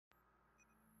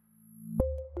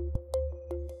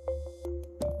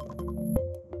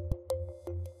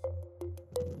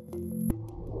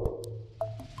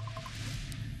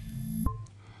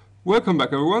Welcome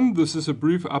back everyone, this is a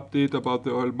brief update about the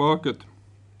oil market.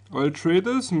 Oil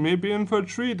traders may be in for a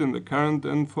treat in the current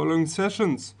and following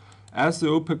sessions, as the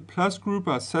OPEC Plus group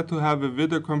are set to have a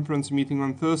video conference meeting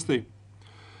on Thursday.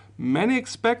 Many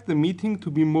expect the meeting to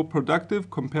be more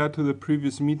productive compared to the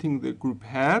previous meeting the group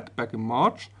had back in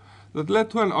March that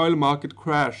led to an oil market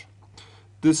crash.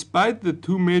 Despite the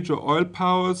two major oil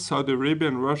powers, Saudi Arabia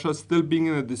and Russia, still being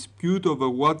in a dispute over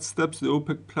what steps the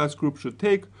OPEC Plus group should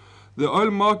take, the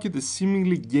oil market is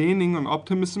seemingly gaining on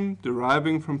optimism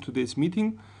deriving from today's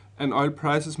meeting, and oil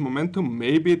prices momentum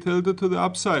may be tilted to the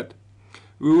upside.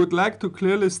 We would like to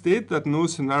clearly state that no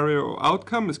scenario or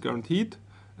outcome is guaranteed,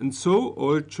 and so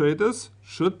oil traders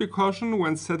should be cautious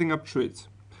when setting up trades.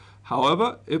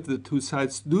 However, if the two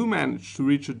sides do manage to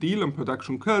reach a deal on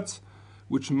production cuts,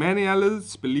 which many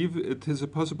analysts believe it is a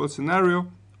possible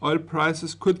scenario, oil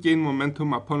prices could gain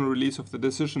momentum upon release of the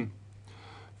decision.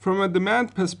 From a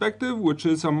demand perspective, which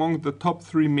is among the top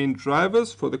three main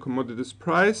drivers for the commodity's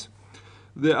price,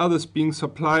 the others being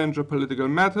supply and geopolitical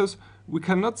matters, we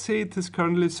cannot say it is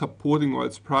currently supporting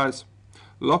oil's price.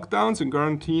 Lockdowns and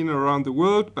quarantine around the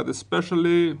world, but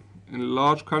especially in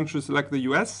large countries like the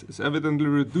US, is evidently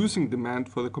reducing demand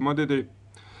for the commodity.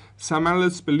 Some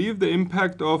analysts believe the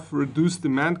impact of reduced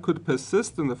demand could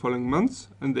persist in the following months,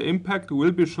 and the impact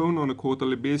will be shown on a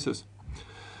quarterly basis.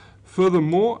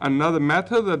 Furthermore, another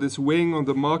matter that is weighing on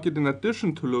the market in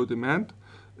addition to low demand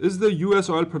is the US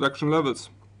oil production levels.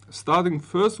 Starting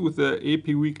first with the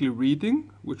AP weekly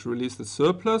reading, which released a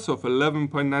surplus of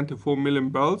 11.94 million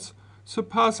barrels,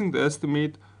 surpassing the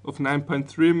estimate of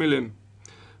 9.3 million.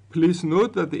 Please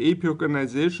note that the AP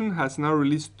organization has now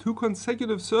released two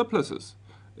consecutive surpluses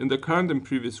in the current and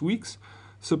previous weeks,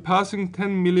 surpassing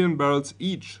 10 million barrels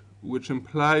each, which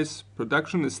implies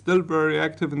production is still very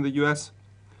active in the US.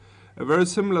 A very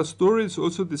similar story is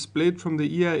also displayed from the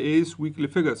EIA's weekly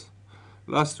figures.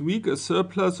 Last week, a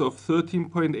surplus of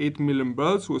 13.8 million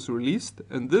barrels was released,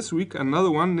 and this week another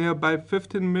one nearby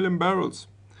 15 million barrels.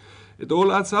 It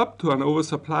all adds up to an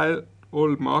oversupplied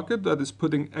oil market that is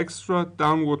putting extra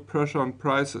downward pressure on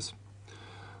prices.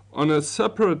 On a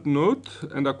separate note,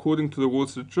 and according to the Wall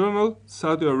Street Journal,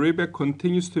 Saudi Arabia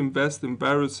continues to invest in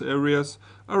various areas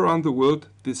around the world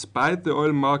despite the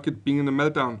oil market being in a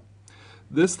meltdown.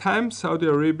 This time, Saudi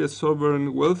Arabia's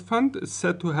sovereign wealth fund is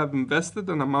said to have invested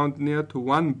an amount near to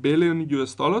 $1 billion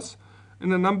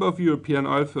in a number of European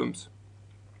oil firms.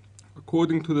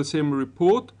 According to the same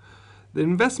report, the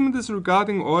investment is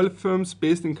regarding oil firms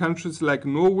based in countries like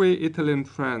Norway, Italy, and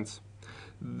France.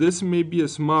 This may be a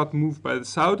smart move by the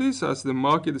Saudis, as the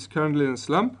market is currently in a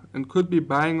slump and could be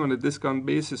buying on a discount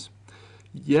basis.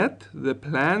 Yet, the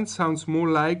plan sounds more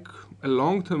like a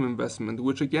long-term investment,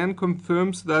 which again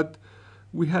confirms that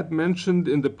we had mentioned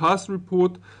in the past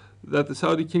report that the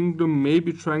Saudi Kingdom may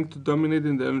be trying to dominate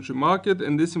in the energy market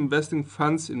and is investing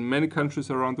funds in many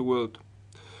countries around the world.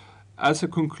 As a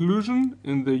conclusion,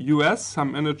 in the US,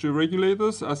 some energy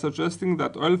regulators are suggesting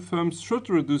that oil firms should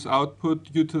reduce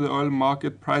output due to the oil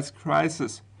market price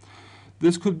crisis.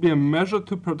 This could be a measure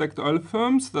to protect oil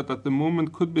firms that at the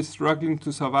moment could be struggling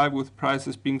to survive with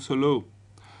prices being so low.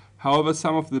 However,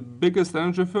 some of the biggest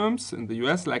energy firms in the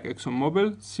US, like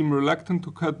ExxonMobil, seem reluctant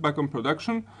to cut back on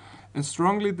production and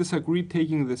strongly disagree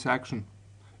taking this action.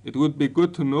 It would be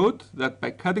good to note that by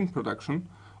cutting production,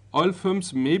 oil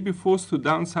firms may be forced to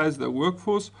downsize their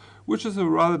workforce, which is a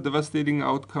rather devastating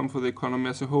outcome for the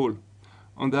economy as a whole.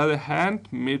 On the other hand,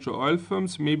 major oil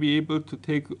firms may be able to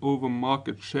take over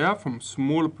market share from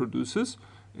smaller producers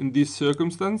in these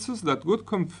circumstances that would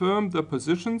confirm their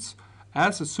positions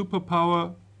as a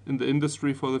superpower in the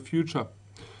industry for the future.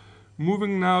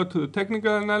 Moving now to the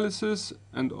technical analysis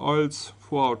and oils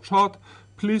for our chart,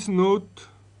 please note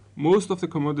most of the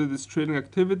commodities trading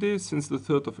activity since the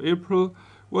 3rd of April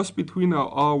was between our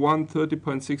R1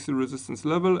 30.60 resistance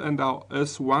level and our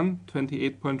S1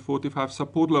 28.45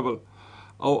 support level.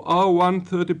 Our R1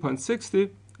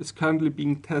 30.60 is currently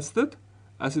being tested,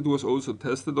 as it was also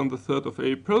tested on the 3rd of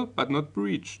April, but not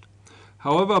breached.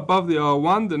 However, above the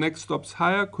R1, the next stops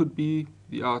higher could be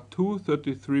the R2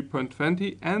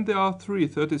 33.20 and the R3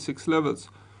 36 levels,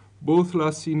 both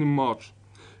last seen in March.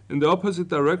 In the opposite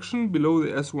direction, below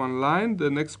the S1 line, the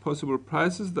next possible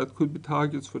prices that could be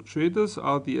targets for traders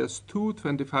are the S2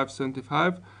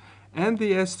 25.75 and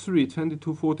the S3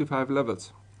 22.45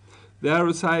 levels. The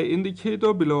RSI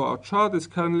indicator below our chart is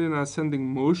currently in ascending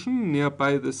motion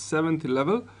nearby the 70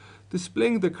 level,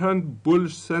 displaying the current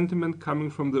bullish sentiment coming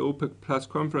from the OPEC Plus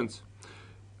conference.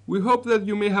 We hope that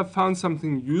you may have found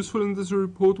something useful in this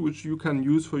report which you can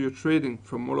use for your trading.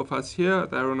 From all of us here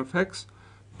at IronFX,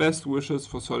 best wishes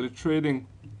for solid trading.